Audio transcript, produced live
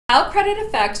How credit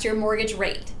affects your mortgage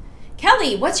rate.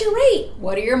 Kelly, what's your rate?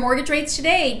 What are your mortgage rates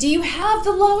today? Do you have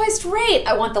the lowest rate?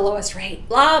 I want the lowest rate.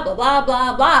 Blah, blah, blah,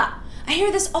 blah, blah. I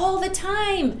hear this all the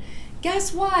time.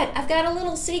 Guess what? I've got a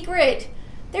little secret.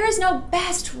 There is no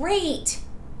best rate.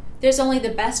 There's only the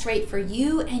best rate for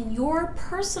you and your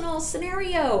personal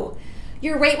scenario.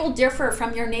 Your rate will differ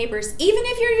from your neighbors, even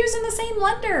if you're using the same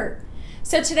lender.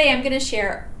 So today I'm going to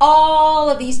share all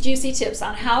of these juicy tips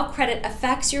on how credit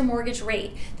affects your mortgage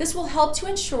rate. This will help to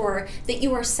ensure that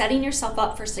you are setting yourself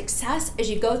up for success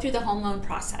as you go through the home loan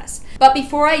process. But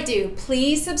before I do,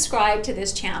 please subscribe to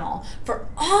this channel for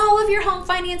all of your home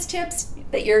finance tips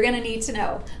that you're going to need to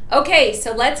know. Okay,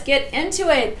 so let's get into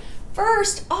it.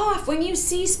 First off, when you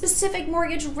see specific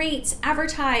mortgage rates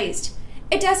advertised,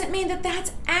 it doesn't mean that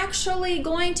that's actually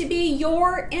going to be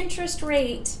your interest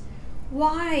rate.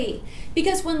 Why?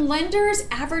 Because when lenders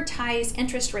advertise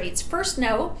interest rates, first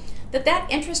know that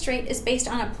that interest rate is based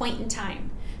on a point in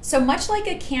time. So much like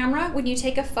a camera, when you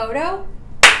take a photo,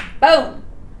 boom,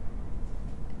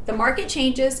 the market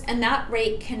changes and that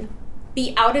rate can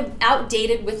be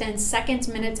outdated within seconds,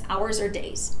 minutes, hours, or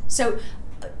days. So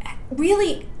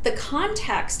really the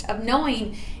context of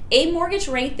knowing a mortgage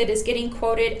rate that is getting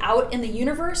quoted out in the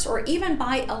universe or even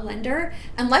by a lender,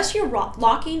 unless you're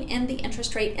locking in the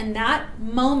interest rate in that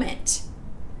moment,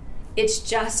 it's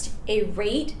just a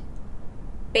rate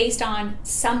based on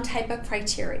some type of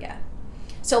criteria.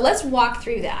 So let's walk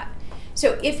through that.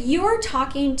 So if you're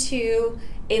talking to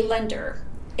a lender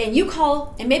and you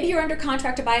call, and maybe you're under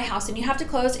contract to buy a house and you have to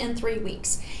close in 3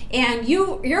 weeks, and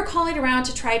you're calling around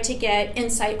to try to get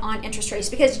insight on interest rates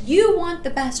because you want the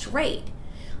best rate.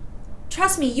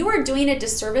 Trust me, you are doing a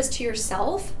disservice to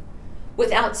yourself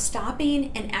without stopping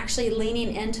and actually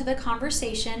leaning into the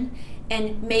conversation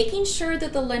and making sure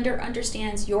that the lender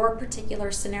understands your particular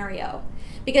scenario.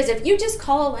 Because if you just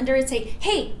call a lender and say,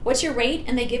 hey, what's your rate?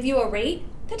 And they give you a rate,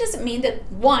 that doesn't mean that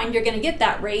one, you're going to get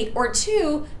that rate, or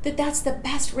two, that that's the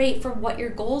best rate for what your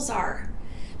goals are.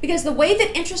 Because the way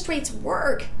that interest rates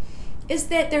work is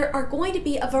that there are going to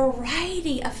be a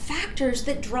variety of factors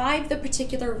that drive the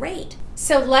particular rate.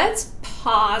 So let's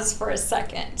pause for a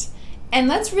second and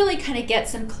let's really kind of get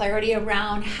some clarity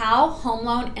around how home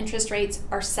loan interest rates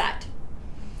are set.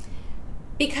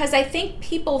 Because I think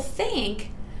people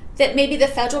think that maybe the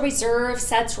Federal Reserve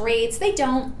sets rates. They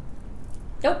don't.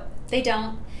 Nope, they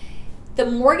don't. The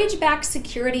mortgage-backed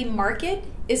security market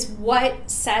is what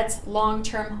sets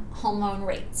long-term home loan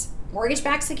rates.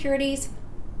 Mortgage-backed securities,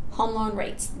 home loan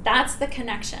rates. That's the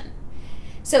connection.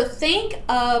 So think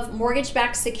of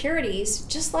mortgage-backed securities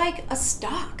just like a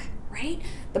stock, right?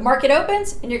 The market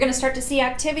opens and you're going to start to see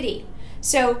activity.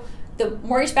 So the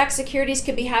mortgage-backed securities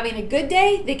could be having a good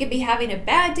day, they could be having a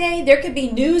bad day, there could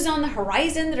be news on the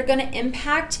horizon that are going to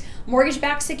impact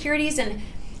mortgage-backed securities and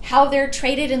how they're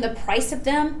traded and the price of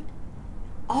them.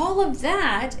 All of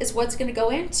that is what's going to go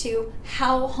into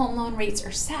how home loan rates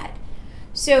are set.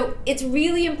 So it's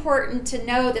really important to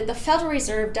know that the Federal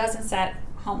Reserve doesn't set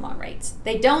home loan rates.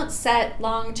 They don't set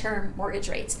long-term mortgage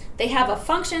rates. They have a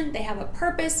function, they have a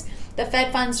purpose. The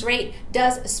Fed funds rate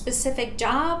does a specific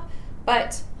job,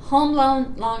 but home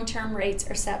loan long-term rates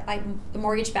are set by the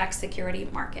mortgage-backed security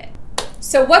market.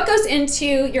 So what goes into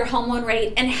your home loan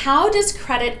rate and how does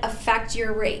credit affect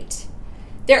your rate?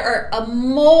 There are a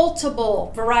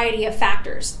multiple variety of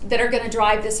factors that are going to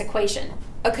drive this equation.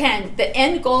 Again, the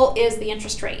end goal is the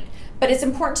interest rate, but it's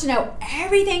important to know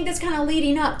everything that's kind of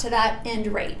leading up to that end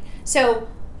rate. So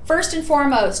first and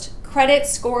foremost, credit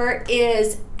score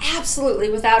is absolutely,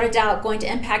 without a doubt, going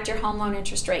to impact your home loan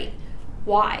interest rate.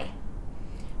 Why?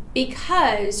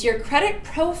 Because your credit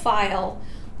profile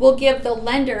will give the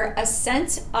lender a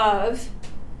sense of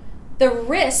the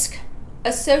risk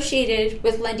associated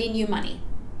with lending you money.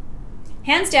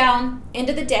 Hands down, end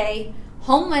of the day,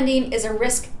 home lending is a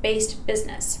risk-based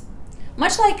business.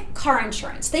 Much like car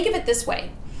insurance, think of it this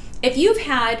way. If you've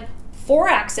had 4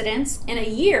 accidents in a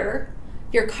year,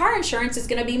 your car insurance is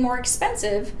going to be more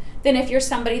expensive than if you're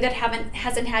somebody that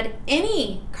hasn't had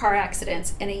any car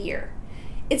accidents in a year.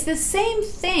 It's the same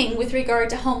thing with regard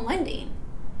to home lending.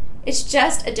 It's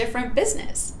just a different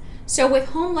business. So with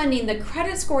home lending, the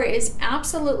credit score is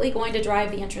absolutely going to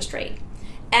drive the interest rate,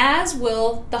 as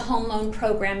will the home loan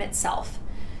program itself.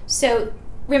 So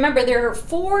remember, there are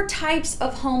 4 types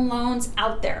of home loans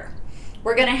out there.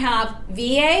 We're going to have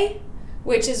VA,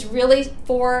 which is really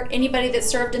for anybody that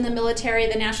served in the military,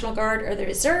 the National Guard, or the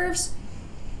reserves.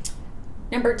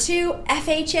 Number 2,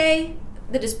 FHA,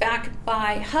 that is backed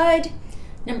by HUD.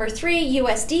 Number 3,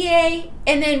 USDA.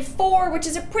 And then 4, which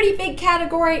is a pretty big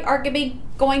category, are going to be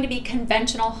going to be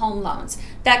conventional home loans.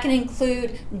 That can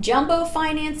include jumbo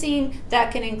financing,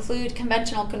 that can include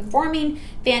conventional conforming,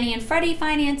 Fannie and Freddie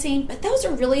financing, but those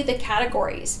are really the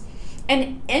categories.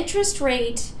 And interest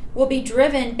rate will be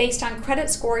driven based on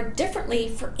credit score differently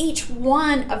for each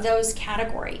one of those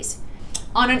categories.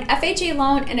 On an FHA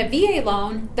loan and a VA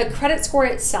loan, the credit score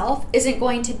itself isn't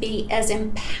going to be as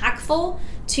impactful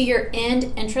to your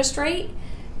end interest rate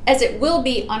as it will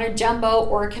be on a jumbo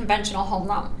or a conventional home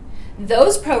loan.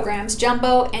 Those programs,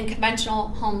 jumbo and conventional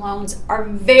home loans, are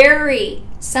very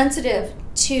sensitive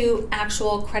to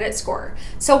actual credit score.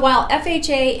 So while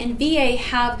FHA and VA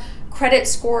have credit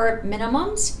score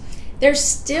minimums, they're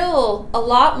still a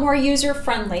lot more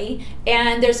user-friendly,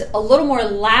 and there's a little more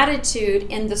latitude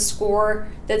in the score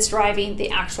that's driving the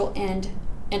actual end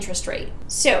interest rate.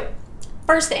 So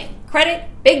first thing, credit,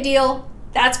 big deal.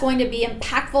 That's going to be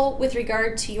impactful with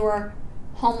regard to your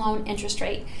home loan interest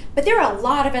rate. But there are a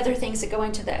lot of other things that go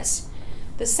into this.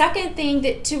 The second thing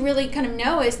that to really kind of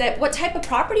know is that what type of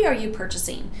property are you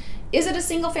purchasing? Is it a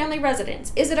single family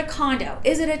residence? Is it a condo?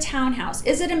 Is it a townhouse?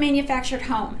 Is it a manufactured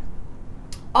home?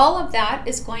 All of that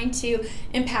is going to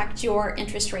impact your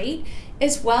interest rate,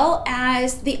 as well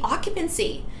as the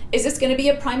occupancy. Is this going to be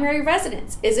a primary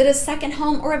residence? Is it a second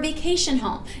home or a vacation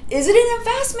home? Is it an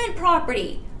investment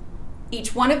property?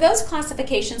 Each one of those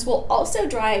classifications will also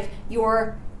drive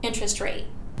your interest rate.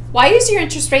 Why is your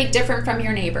interest rate different from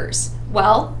your neighbors?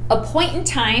 Well, a point in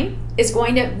time is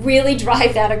going to really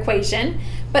drive that equation,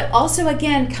 but also,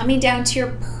 again, coming down to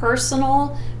your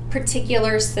personal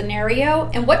particular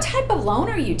scenario and what type of loan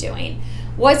are you doing?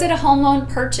 Was it a home loan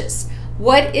purchase?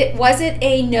 Was it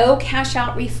a no cash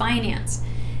out refinance?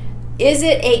 Is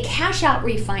it a cash out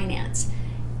refinance?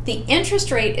 The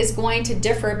interest rate is going to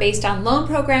differ based on loan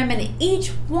program and each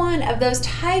one of those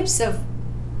types of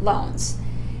loans.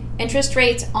 Interest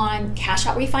rates on cash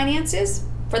out refinances,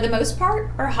 for the most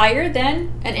part, are higher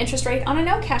than an interest rate on a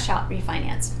no cash out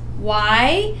refinance.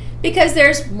 Why? Because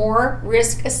there's more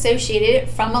risk associated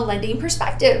from a lending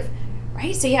perspective,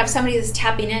 right? So you have somebody that's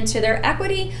tapping into their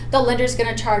equity, the lender's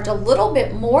going to charge a little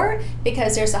bit more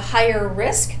because there's a higher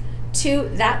risk to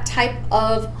that type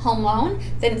of home loan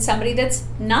than somebody that's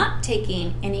not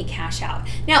taking any cash out.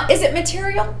 Now, is it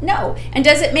material? No. And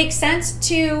does it make sense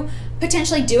to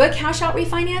potentially do a cash out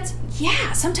refinance?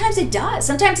 Yeah, sometimes it does.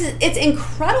 Sometimes it's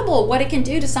incredible what it can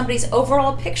do to somebody's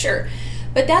overall picture.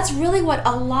 But that's really what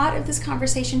a lot of this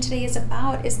conversation today is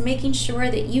about, is making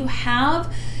sure that you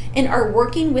have and are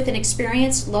working with an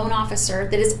experienced loan officer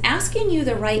that is asking you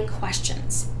the right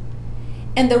questions.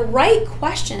 And the right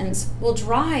questions will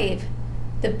drive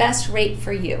the best rate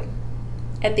for you.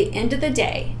 At the end of the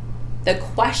day, the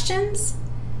questions,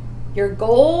 your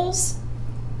goals,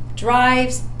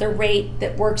 drives the rate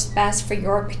that works best for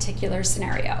your particular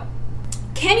scenario.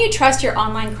 Can you trust your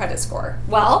online credit score?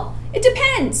 Well, it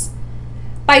depends.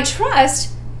 By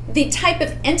trust, the type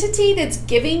of entity that's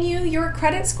giving you your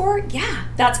credit score, yeah,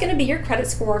 that's going to be your credit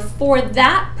score for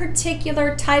that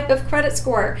particular type of credit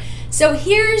score. So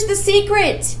here's the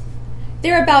secret.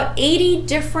 There are about 80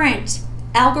 different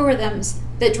algorithms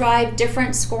that drive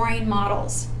different scoring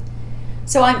models.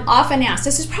 So I'm often asked,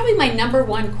 this is probably my number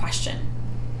one question.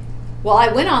 Well, I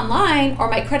went online, or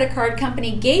my credit card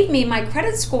company gave me my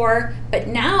credit score, but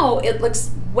now it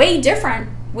looks way different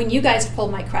when you guys pull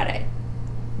my credit.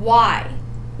 Why?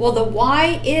 Well, the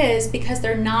why is because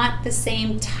they're not the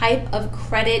same type of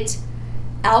credit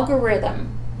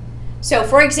algorithm. So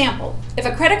for example, if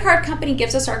a credit card company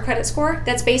gives us our credit score,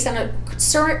 that's based on a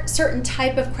certain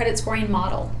type of credit scoring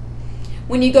model.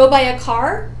 When you go buy a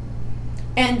car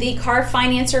and the car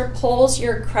financer pulls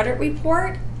your credit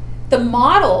report, the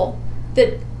model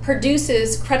that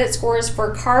produces credit scores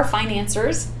for car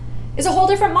financers is a whole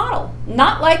different model,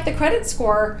 not like the credit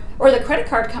score or the credit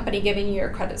card company giving you your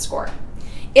credit score.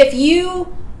 If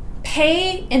you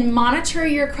pay and monitor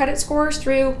your credit scores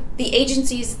through the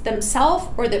agencies themselves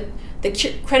or the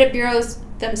credit bureaus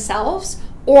themselves,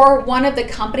 or one of the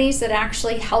companies that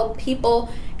actually help people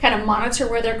kind of monitor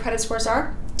where their credit scores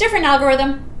are, different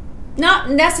algorithm, not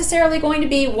necessarily going to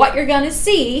be what you're going to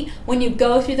see when you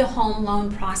go through the home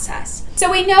loan process.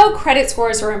 So we know credit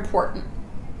scores are important,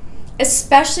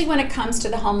 especially when it comes to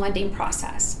the home lending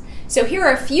process. So here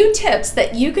are a few tips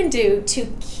that you can do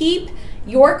to keep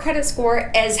your credit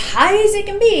score as high as it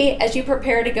can be as you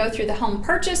prepare to go through the home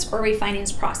purchase or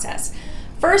refinance process.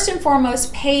 First and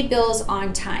foremost, pay bills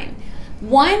on time.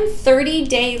 One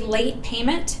 30-day late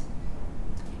payment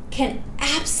can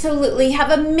absolutely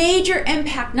have a major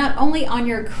impact not only on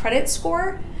your credit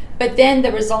score, but then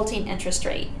the resulting interest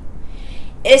rate.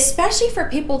 especially for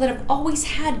people that have always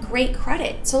had great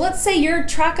credit. So let's say you're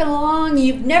trucking along,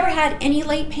 you've never had any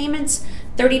late payments.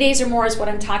 30 days or more is what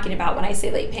I'm talking about when I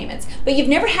say late payments, but you've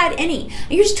never had any.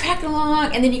 You're just tracking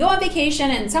along, and then you go on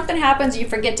vacation and something happens, you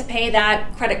forget to pay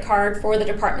that credit card for the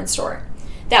department store.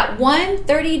 That one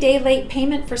 30-day late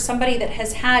payment for somebody that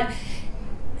has had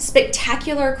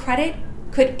spectacular credit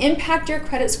could impact your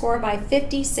credit score by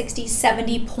 50, 60,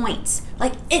 70 points.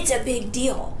 Like, it's a big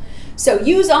deal. So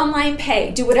use online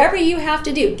pay, do whatever you have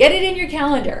to do, get it in your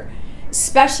calendar,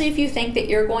 especially if you think that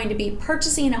you're going to be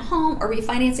purchasing a home or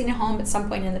refinancing a home at some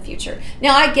point in the future.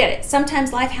 Now, I get it.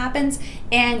 Sometimes life happens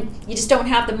and you just don't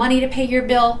have the money to pay your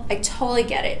bill. I totally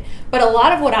get it. But a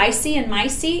lot of what I see in my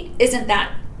seat isn't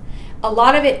that. A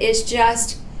lot of it is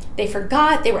just they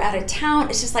forgot, they were out of town.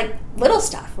 It's just like little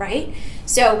stuff, right?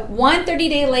 So one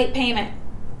 30-day late payment,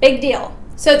 big deal.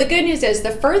 So the good news is the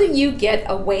further you get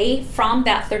away from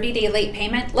that 30-day late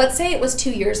payment, let's say it was 2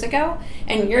 years ago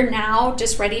and you're now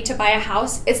just ready to buy a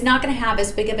house, it's not going to have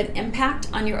as big of an impact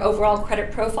on your overall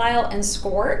credit profile and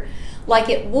score like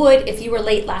it would if you were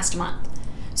late last month.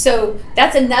 So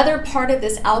that's another part of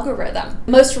this algorithm.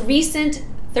 Most recent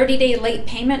 30-day late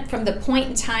payment from the point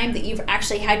in time that you've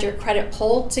actually had your credit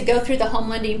pulled to go through the home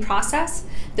lending process,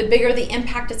 the bigger the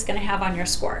impact it's going to have on your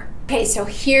score. Okay, so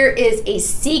here is a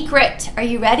secret. Are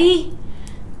you ready?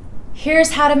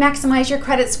 Here's how to maximize your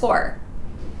credit score.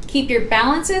 Keep your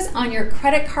balances on your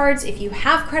credit cards, if you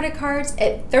have credit cards,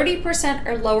 at 30%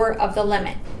 or lower of the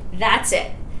limit. That's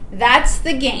it. That's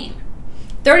the game.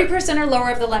 30% or lower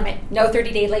of the limit. No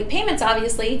 30-day late payments,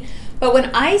 obviously. But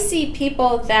when I see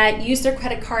people that use their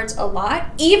credit cards a lot,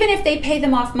 even if they pay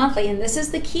them off monthly, and this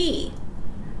is the key,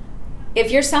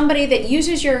 if you're somebody that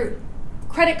uses your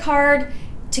credit card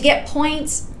to get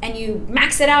points and you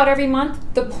max it out every month,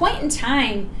 the point in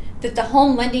time that the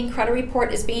home lending credit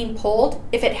report is being pulled,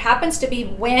 if it happens to be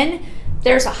when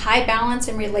there's a high balance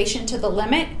in relation to the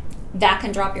limit, that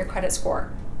can drop your credit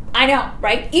score. I know,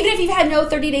 right? Even if you've had no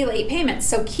 30-day late payments.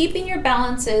 So keeping your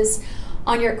balances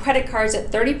on your credit cards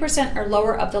at 30% or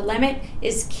lower of the limit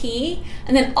is key.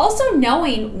 And then also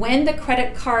knowing when the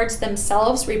credit cards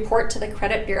themselves report to the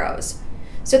credit bureaus.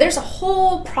 So there's a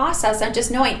whole process on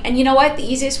just knowing. And you know what? The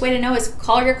easiest way to know is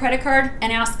call your credit card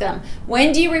and ask them,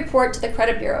 when do you report to the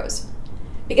credit bureaus?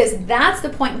 Because that's the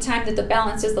point in time that the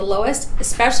balance is the lowest,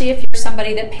 especially if you're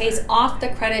somebody that pays off the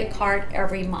credit card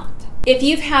every month. If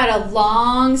you've had a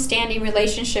long-standing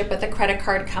relationship with a credit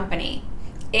card company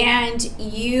and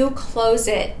you close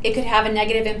it, it could have a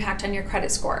negative impact on your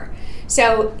credit score.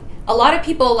 So a lot of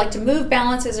people like to move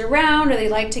balances around, or they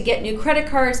like to get new credit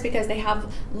cards because they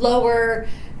have lower,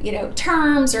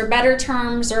 terms or better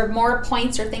terms or more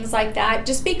points or things like that.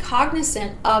 Just be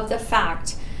cognizant of the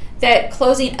fact that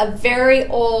closing a very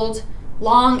old,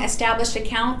 long established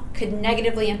account could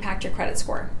negatively impact your credit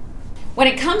score. When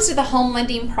it comes to the home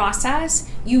lending process,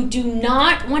 you do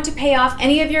not want to pay off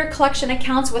any of your collection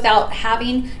accounts without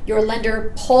having your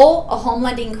lender pull a home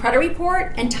lending credit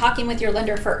report and talking with your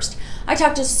lender first. I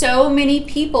talk to so many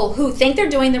people who think they're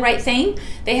doing the right thing.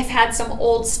 They have had some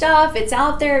old stuff, it's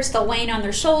out there, it's still weighing on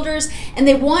their shoulders, and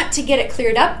they want to get it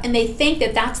cleared up, and they think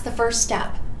that that's the first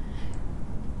step.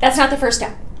 That's not the first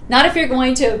step. Not if you're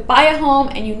going to buy a home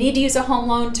and you need to use a home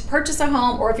loan to purchase a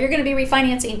home, or if you're going to be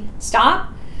refinancing. Stop.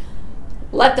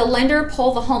 Let the lender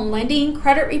pull the home lending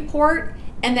credit report,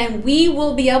 and then we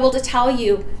will be able to tell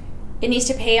you it needs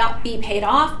to be paid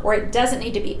off, or it doesn't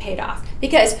need to be paid off.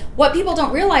 Because what people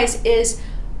don't realize is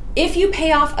if you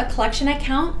pay off a collection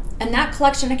account and that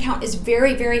collection account is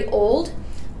very, very old,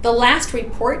 the last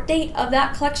report date of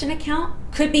that collection account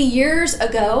could be years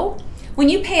ago. When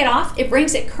you pay it off, it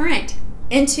brings it current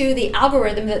into the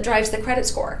algorithm that drives the credit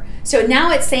score. So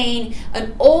now it's saying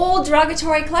an old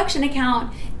derogatory collection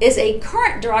account is a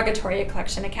current derogatory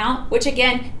collection account, which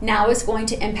again, now is going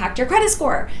to impact your credit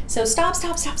score. So stop.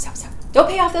 Don't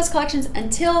pay off those collections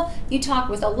until you talk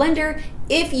with a lender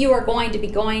if you are going to be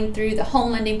going through the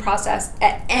home lending process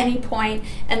at any point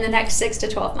in the next 6 to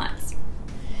 12 months.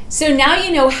 So now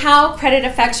you know how credit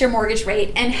affects your mortgage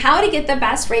rate and how to get the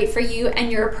best rate for you and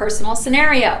your personal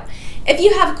scenario. If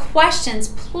you have questions,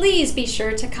 please be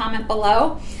sure to comment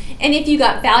below. And if you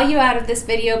got value out of this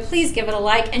video, please give it a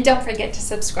like and don't forget to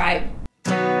subscribe.